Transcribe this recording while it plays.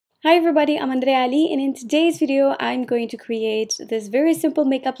Hi everybody, I'm Andrea, and in today's video I'm going to create this very simple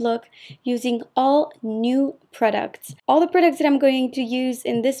makeup look using all new products. All the products that I'm going to use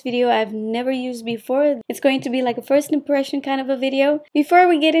in this video I've never used before. It's going to be like a first impression kind of a video. Before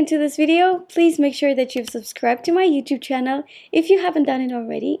we get into this video, please make sure that you've subscribed to my YouTube channel if you haven't done it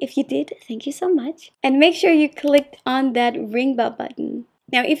already. If you did, thank you so much. And make sure you clicked on that ring bell button.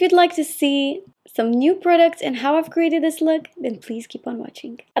 Now, if you'd like to see some new products and how I've created this look, then please keep on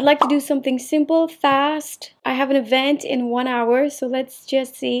watching. I'd like to do something simple, fast. I have an event in 1 hour, so let's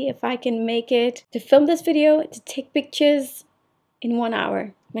just see if I can make it to film this video, to take pictures in 1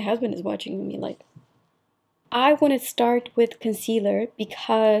 hour. My husband is watching me like... I want to start with concealer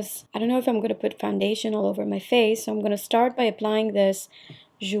because I don't know if I'm going to put foundation all over my face, so I'm going to start by applying this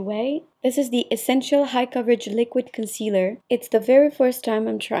Jouer. This is the Essential High Coverage Liquid Concealer. It's the very first time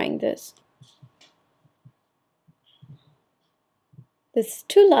I'm trying this. This is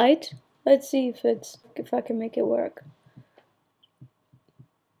too light. Let's see if I can make it work.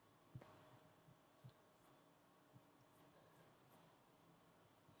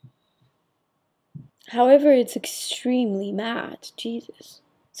 However, it's extremely matte. Jesus.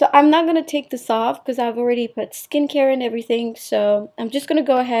 So I'm not going to take this off because I've already put skincare and everything. So I'm just going to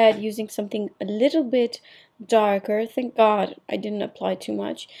go ahead using something a little bit darker. Thank God I didn't apply too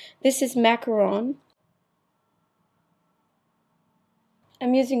much. This is Macaron.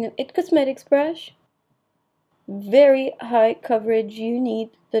 I'm using an It Cosmetics brush. Very high coverage. You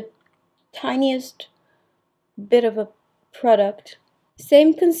need the tiniest bit of a product.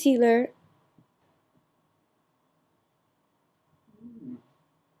 Same concealer.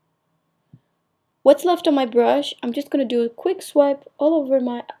 What's left on my brush, I'm just going to do a quick swipe all over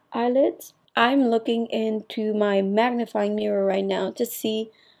my eyelids. I'm looking into my magnifying mirror right now to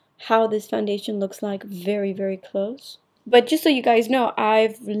see how this foundation looks like very, very close. But just so you guys know,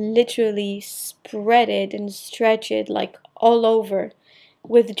 I've literally spread it and stretched it like all over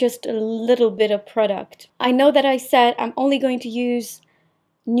with just a little bit of product. I know that I said I'm only going to use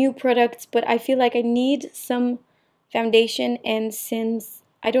new products, but I feel like I need some foundation, and since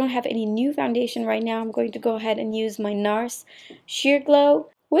I don't have any new foundation right now, I'm going to go ahead and use my NARS Sheer Glow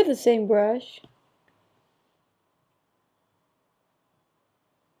with the same brush.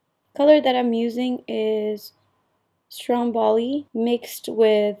 Color that I'm using is Stromboli mixed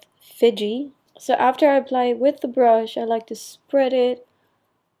with Fiji. So after I apply it with the brush, I like to spread it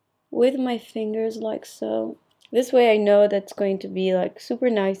with my fingers like so. This way I know that's going to be like super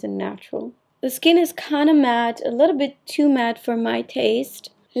nice and natural. The skin is kind of matte, a little bit too matte for my taste.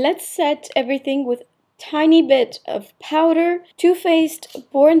 Let's set everything with tiny bit of powder. Too Faced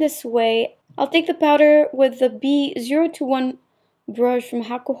Born This Way. I'll take the powder with the B021 brush from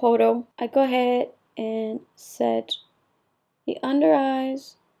Hakuhodo. I go ahead and set the under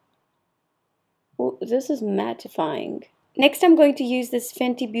eyes. Ooh, this is mattifying. Next I'm going to use this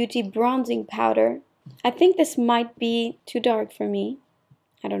Fenty Beauty bronzing powder. I think this might be too dark for me.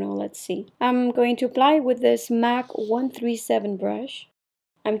 I don't know, let's see. I'm going to apply with this MAC 137 brush.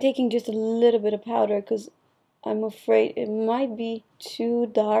 I'm taking just a little bit of powder because I'm afraid it might be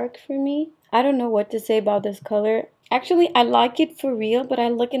too dark for me. I don't know what to say about this color. Actually, I like it for real, but I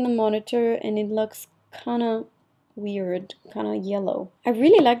look in the monitor and it looks kind of weird, kind of yellow. I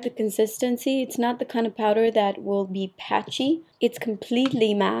really like the consistency. It's not the kind of powder that will be patchy. It's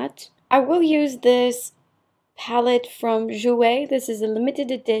completely matte. I will use this palette from Jouer. This is a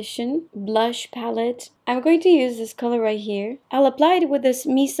limited edition blush palette. I'm going to use this color right here. I'll apply it with this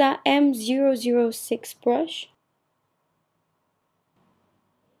Misa M006 brush.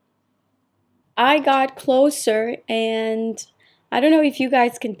 I got closer and I don't know if you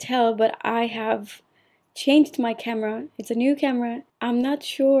guys can tell, but I have changed my camera. It's a new camera. I'm not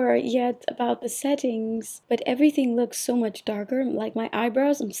sure yet about the settings, but everything looks so much darker. Like my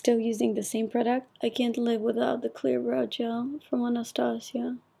eyebrows, I'm still using the same product. I can't live without the clear brow gel from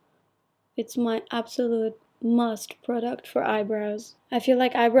Anastasia. It's my absolute must product for eyebrows. I feel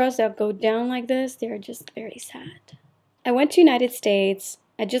like eyebrows that go down like this, they're just very sad. I went to United States.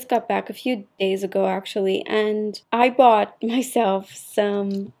 I just got back a few days ago actually, and I bought myself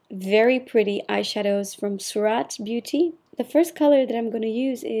some very pretty eyeshadows from Surrat Beauty. The first color that I'm going to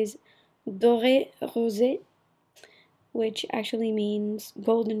use is Doré Rosé, which actually means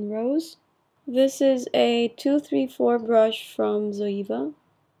golden rose. This is a 234 brush from Zoeva.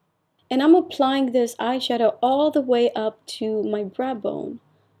 And I'm applying this eyeshadow all the way up to my brow bone.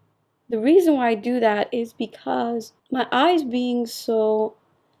 The reason why I do that is because my eyes being so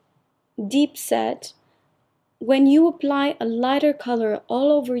deep set, when you apply a lighter color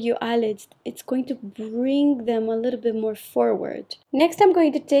all over your eyelids, it's going to bring them a little bit more forward. Next, I'm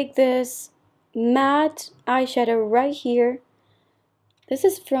going to take this matte eyeshadow right here. This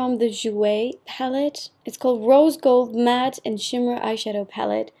is from the Jouer palette. It's called Rose Gold Matte and Shimmer Eyeshadow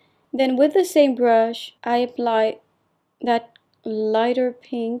Palette. Then with the same brush, I apply that lighter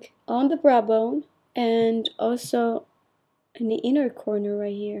pink on the brow bone and also in the inner corner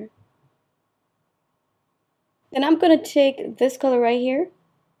right here. Then I'm going to take this color right here.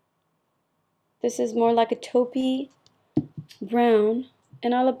 This is more like a taupey brown,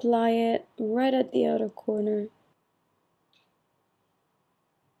 and I'll apply it right at the outer corner.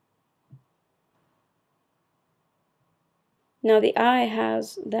 Now the eye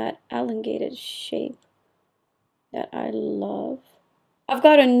has that elongated shape that I love. I've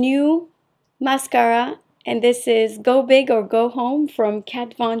got a new mascara, and this is Go Big or Go Home from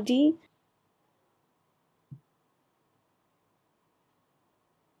Kat Von D.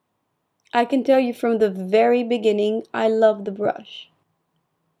 I can tell you from the very beginning, I love the brush.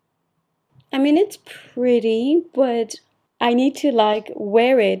 I mean, it's pretty, but I need to like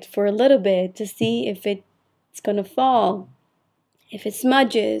wear it for a little bit to see if it's gonna fall, if it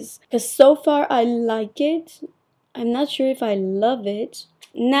smudges. Because so far I like it. I'm not sure if I love it.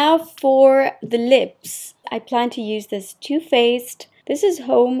 Now for the lips. I plan to use this Too Faced. This is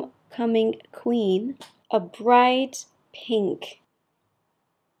Homecoming Queen, a bright pink.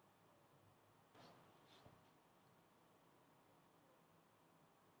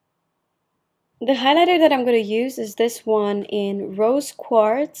 The highlighter that I'm going to use is this one in Rose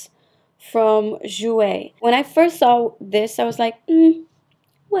Quartz from Jouer. When I first saw this, I was like,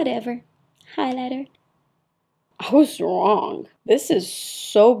 whatever, highlighter. I was wrong. This is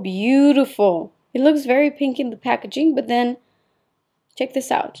so beautiful. It looks very pink in the packaging, but then check this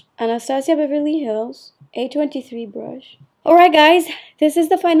out. Anastasia Beverly Hills A23 brush. Alright guys, this is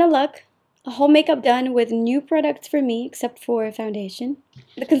the final look. A whole makeup done with new products for me, except for foundation.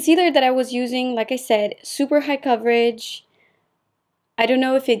 The concealer that I was using, like I said, super high coverage. I don't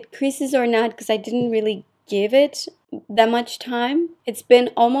know if it creases or not because I didn't really give it that much time. It's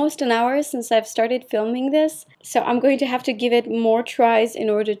been almost an hour since I've started filming this, so I'm going to have to give it more tries in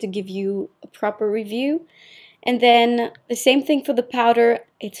order to give you a proper review. And then the same thing for the powder.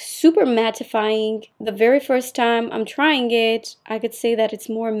 It's super mattifying. The very first time I'm trying it, I could say that it's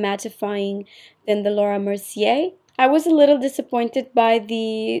more mattifying than the Laura Mercier. I was a little disappointed by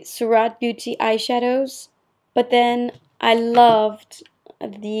the Surrat Beauty eyeshadows, but then I loved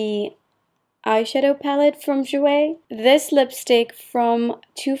the eyeshadow palette from Jouer. This lipstick from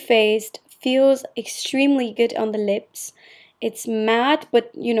Too Faced feels extremely good on the lips. It's matte, but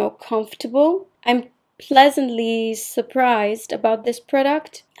you know, comfortable. I'm pleasantly surprised about this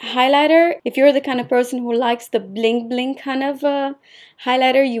product. Highlighter, if you're the kind of person who likes the bling bling kind of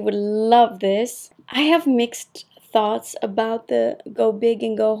highlighter, you would love this. I have mixed thoughts about the Go Big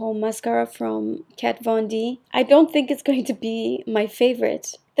and Go Home mascara from Kat Von D. I don't think it's going to be my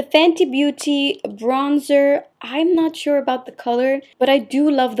favorite. The Fenty Beauty bronzer, I'm not sure about the color, but I do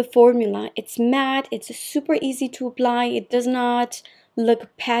love the formula. It's matte, it's super easy to apply, it does not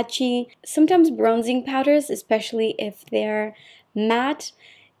look patchy. Sometimes bronzing powders, especially if they're matte,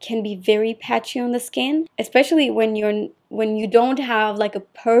 can be very patchy on the skin, especially when you don't have like a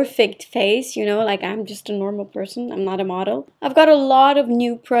perfect face, you know, like I'm just a normal person, I'm not a model. I've got a lot of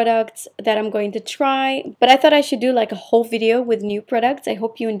new products that I'm going to try, but I thought I should do like a whole video with new products. I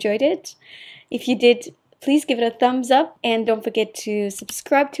hope you enjoyed it. If you did, please give it a thumbs up and don't forget to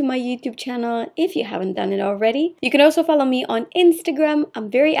subscribe to my YouTube channel if you haven't done it already. You can also follow me on Instagram.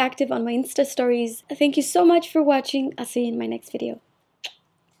 I'm very active on my Insta stories. Thank you so much for watching. I'll see you in my next video.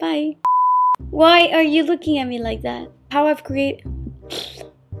 Bye. Why are you looking at me like that? How I've created...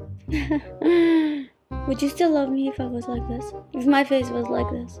 Would you still love me if I was like this? If my face was like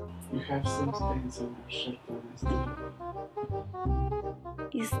this? You have some stains on your shirt,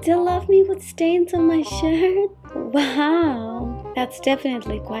 You still love me with stains on my shirt? Wow, that's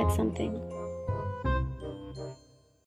definitely quite something.